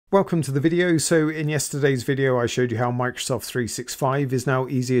Welcome to the video. So in yesterday's video I showed you how Microsoft 365 is now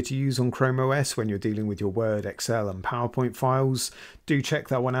easier to use on ChromeOS when you're dealing with your Word, Excel and PowerPoint files. Do check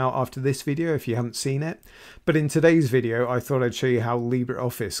that one out after this video if you haven't seen it. But in today's video I thought I'd show you how Libre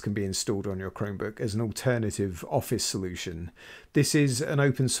Office can be installed on your Chromebook as an alternative Office solution. This is an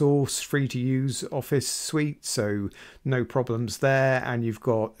open source, free to use Office suite, so no problems there, and you've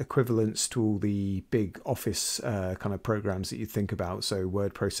got equivalents to all the big Office kind of programs that you think about, so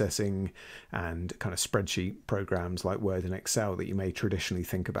word processing and kind of spreadsheet programs like Word and Excel that you may traditionally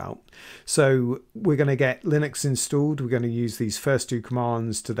think about. So we're going to get Linux installed. We're going to use these first two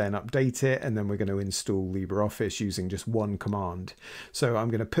commands to then update it, and then we're going to install LibreOffice using just one command. So I'm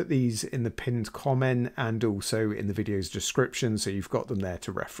going to put these in the pinned comment and also in the video's description, so you've got them there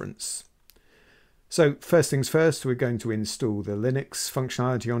to reference. So first things first, we're going to install the Linux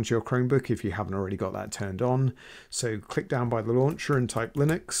functionality onto your Chromebook if you haven't already got that turned on. So click down by the launcher and type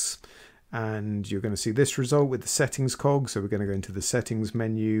Linux, and you're going to see this result with the settings cog. So we're going to go into the settings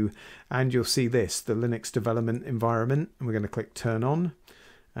menu and you'll see this, the Linux development environment, and we're going to click turn on.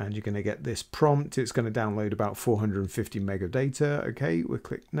 And you're going to get this prompt. It's going to download about 450 meg of data. Okay, we'll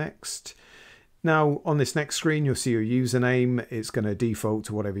click next. Now on this next screen you'll see your username. It's going to default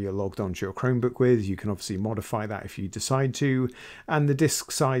to whatever you're logged onto your Chromebook with. You can obviously modify that if you decide to, and the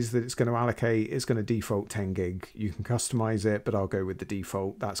disk size that it's going to allocate is going to default 10 gig. You can customize it, but I'll go with the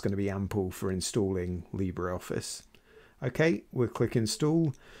default. That's going to be ample for installing LibreOffice. Okay, we'll click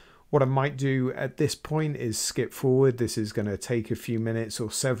install. What I might do at this point is skip forward. This is going to take a few minutes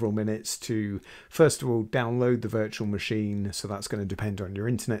or several minutes to, first of all, download the virtual machine. So that's going to depend on your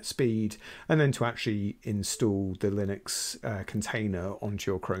internet speed, and then to actually install the Linux container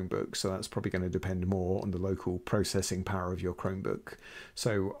onto your Chromebook. So that's probably going to depend more on the local processing power of your Chromebook.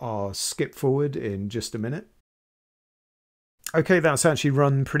 So I'll skip forward in just a minute. Okay, that's actually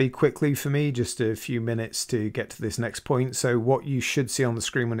run pretty quickly for me, just a few minutes to get to this next point. So what you should see on the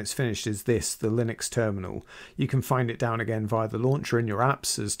screen when it's finished is this, the Linux terminal. You can find it down again via the launcher in your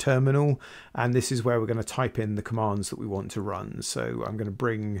apps as terminal, and this is where we're going to type in the commands that we want to run. So I'm going to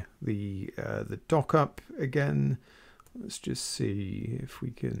bring the dock up again. Let's just see if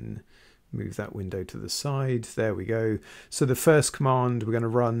we can move that window to the side. There we go. So the first command we're going to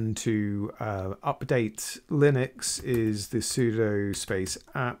run to update Linux is the sudo space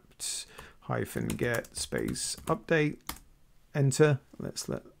apt-get space update. Enter. Let's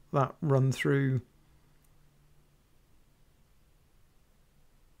let that run through.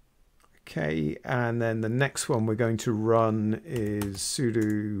 Okay, and then the next one we're going to run is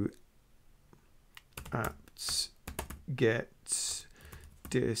sudo apt-get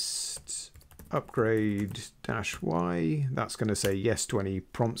dist-upgrade -y. That's going to say yes to any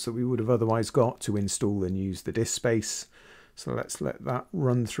prompts that we would have otherwise got to install and use the disk space. So let's let that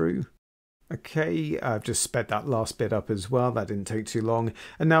run through. Okay, I've just sped that last bit up as well. That didn't take too long.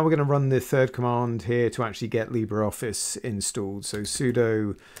 And now we're going to run the third command here to actually get LibreOffice installed. So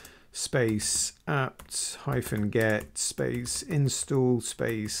sudo space apt-get space install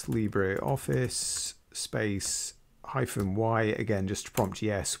space LibreOffice space -y, again just to prompt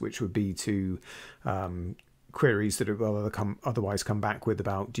yes, which would be to queries that will otherwise come back with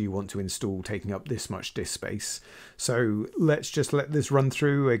about, do you want to install taking up this much disk space. So let's just let this run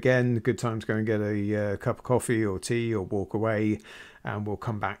through. Again, good time to go and get a cup of coffee or tea or walk away, and we'll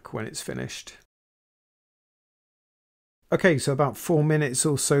come back when it's finished. Okay, so about 4 minutes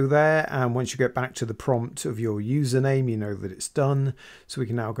or so there, and once you get back to the prompt of your username, you know that it's done. So we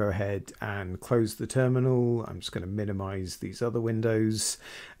can now go ahead and close the terminal. I'm just going to minimize these other windows.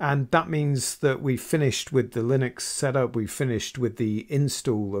 And that means that we've finished with the Linux setup. We've finished with the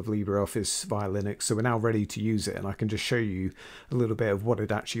install of LibreOffice via Linux. So we're now ready to use it. And I can just show you a little bit of what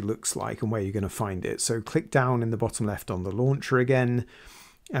it actually looks like and where you're going to find it. So click down in the bottom left on the launcher again.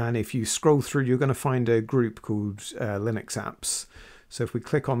 And if you scroll through, you're going to find a group called Linux apps. So if we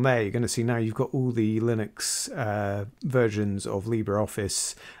click on there, you're going to see now you've got all the Linux versions of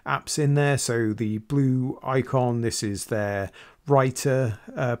LibreOffice apps in there. So the blue icon, this is their writer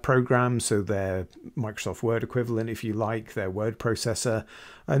program, so their Microsoft Word equivalent, if you like, their word processor.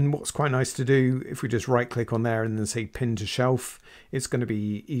 And what's quite nice to do, if we just right click on there and then say pin to shelf, it's going to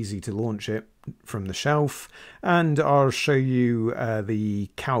be easy to launch it from the shelf. And I'll show you the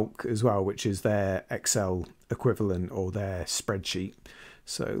Calc as well, which is their Excel equivalent or their spreadsheet.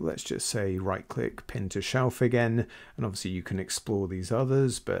 So let's just say right click, pin to shelf again, and obviously you can explore these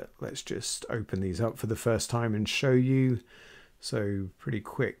others, but let's just open these up for the first time and show you. So pretty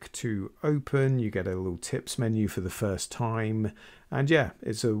quick to open. You get a little tips menu for the first time. And yeah,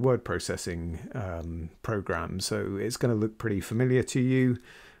 it's a word processing program. So it's going to look pretty familiar to you.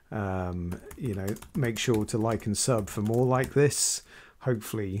 You know, make sure to like and sub for more like this.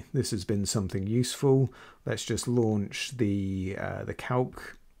 Hopefully this has been something useful. Let's just launch the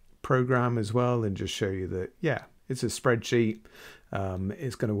Calc program as well and just show you that, yeah, it's a spreadsheet.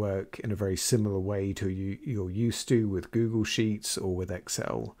 It's going to work in a very similar way to you're used to with Google Sheets or with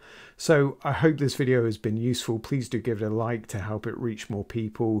Excel. So I hope this video has been useful. Please do give it a like to help it reach more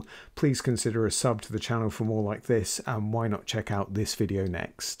people. Please consider a sub to the channel for more like this, and why not check out this video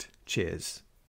next. Cheers.